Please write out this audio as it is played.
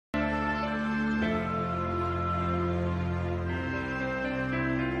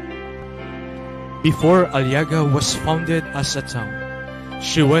Before Aliaga was founded as a town,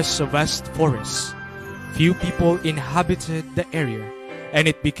 she was a vast forest. Few people inhabited the area, and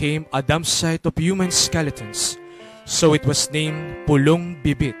it became a dump site of human skeletons. So it was named Pulong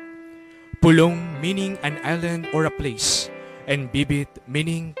Bibit. Pulong meaning an island or a place, and Bibit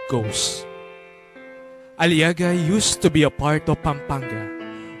meaning ghost. Aliaga used to be a part of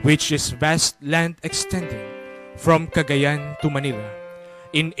Pampanga, which is vast land extending from Cagayan to Manila.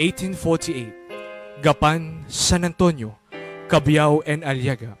 In 1848, Gapan, San Antonio, Cabiao, and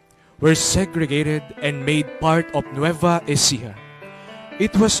Aliaga were segregated and made part of Nueva Ecija.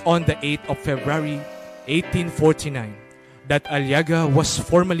 It was on the 8th of February 1849 that Aliaga was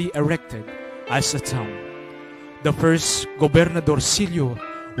formally erected as a town. The first gobernadorcillo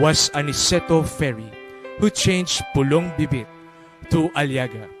was Aniceto Ferry, who changed Pulong Bibit to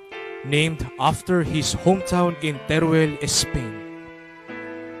Aliaga, named after his hometown in Teruel, Spain.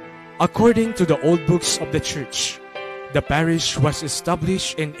 According to the old books of the church, the parish was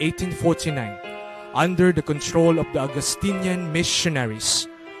established in 1849 under the control of the Augustinian missionaries.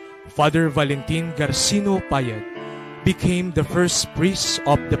 Father Valentin Garcino Payag became the first priest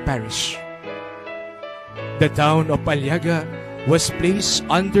of the parish. The town of Aliaga was placed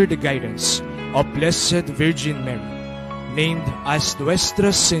under the guidance of Blessed Virgin Mary, named as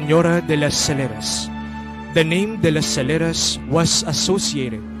Nuestra Señora de las Saleras. The name de las Saleras was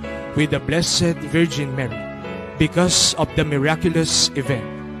associated with the Blessed Virgin Mary because of the miraculous event.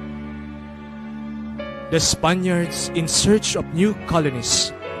 The Spaniards, in search of new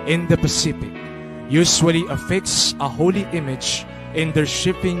colonies in the Pacific, usually affix a holy image in their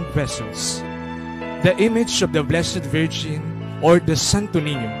shipping vessels. The image of the Blessed Virgin or the Santo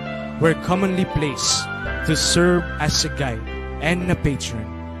Niño were commonly placed to serve as a guide and a patron,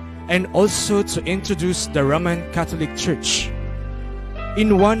 and also to introduce the Roman Catholic Church.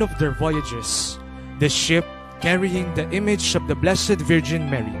 In one of their voyages, the ship carrying the image of the Blessed Virgin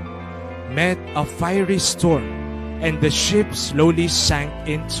Mary met a fiery storm, and the ship slowly sank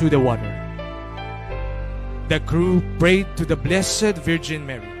into the water. The crew prayed to the Blessed Virgin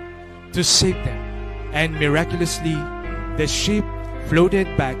Mary to save them, and miraculously, the ship floated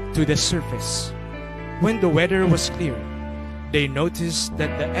back to the surface. When the weather was clear, they noticed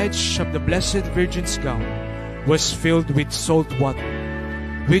that the edge of the Blessed Virgin's gown was filled with salt water,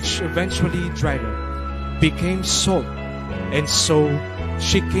 which eventually dried up, became salt, and so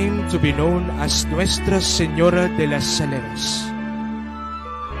she came to be known as Nuestra Señora de las Saleras.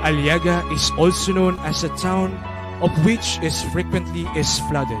 Aliaga is also known as a town of which is frequently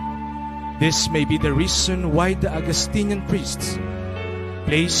flooded. This may be the reason why the Augustinian priests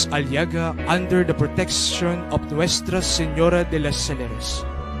placed Aliaga under the protection of Nuestra Señora de las Saleras.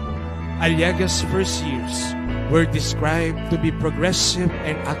 Aliaga's first years were described to be progressive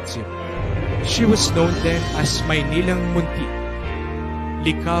and active. She was known then as Maynilang Munti.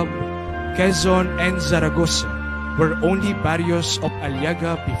 Licab, Quezon, and Zaragoza were only barrios of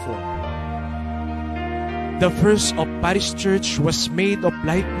Aliaga before. The first of parish church was made of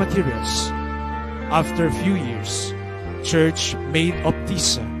light materials. After a few years, church made of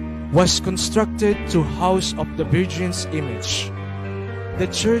tisa was constructed to house of the Virgin's image. The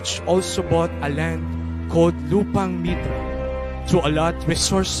church also bought a land called Lupang Mitra to allot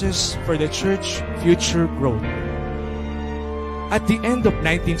resources for the church's future growth. At the end of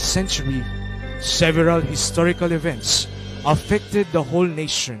 19th century, several historical events affected the whole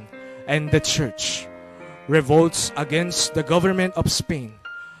nation and the church. Revolts against the government of Spain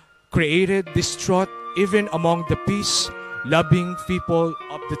created distraught even among the peace-loving people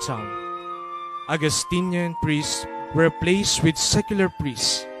of the town. Augustinian priests were replaced with secular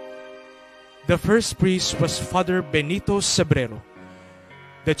priests. The first priest was Father Benito Sebrero.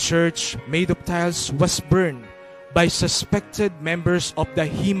 The church, made of tiles, was burned by suspected members of the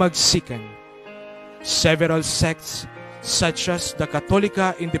Himagsikan. Several sects, such as the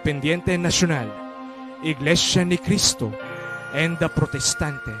Católica Independiente Nacional, Iglesia ni Cristo, and the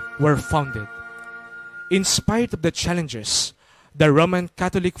Protestante, were founded. In spite of the challenges, the Roman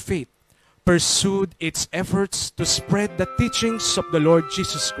Catholic faith pursued its efforts to spread the teachings of the Lord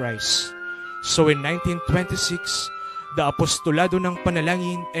Jesus Christ. So in 1926, the Apostolado ng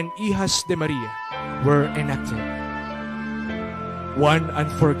Panalangin and Hijas de Maria were enacted. One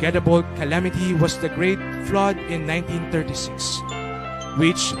unforgettable calamity was the Great Flood in 1936,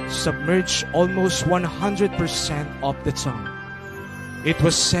 which submerged almost 100% of the town. It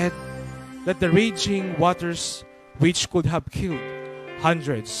was said that the raging waters, which could have killed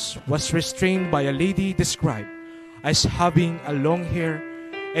hundreds, was restrained by a lady described as having a long hair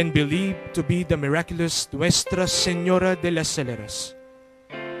and believed to be the miraculous Nuestra Señora de las Saleras.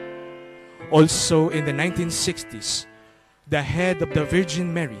 Also in the 1960s, the head of the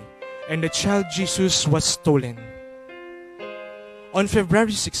Virgin Mary and the child Jesus was stolen. On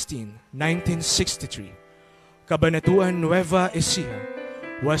February 16, 1963, Cabanatuan Nueva,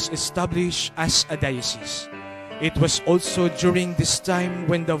 Ecija was established as a diocese. It was also during this time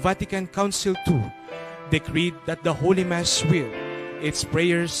when the Vatican Council II decreed that the Holy Mass will, its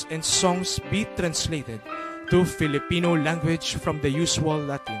prayers and songs be translated to Filipino language from the usual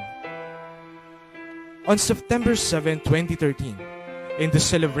Latin. On September 7, 2013, in the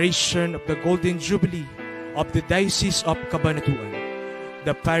celebration of the Golden Jubilee of the Diocese of Cabanatuan,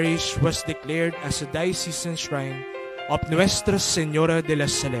 the parish was declared as a diocesan shrine of Nuestra Señora de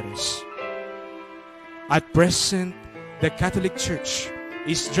las Saleras. At present, the Catholic Church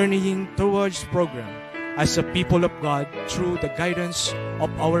is journeying towards program as a people of God through the guidance of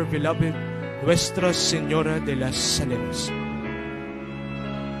our beloved Nuestra Señora de las Saleras.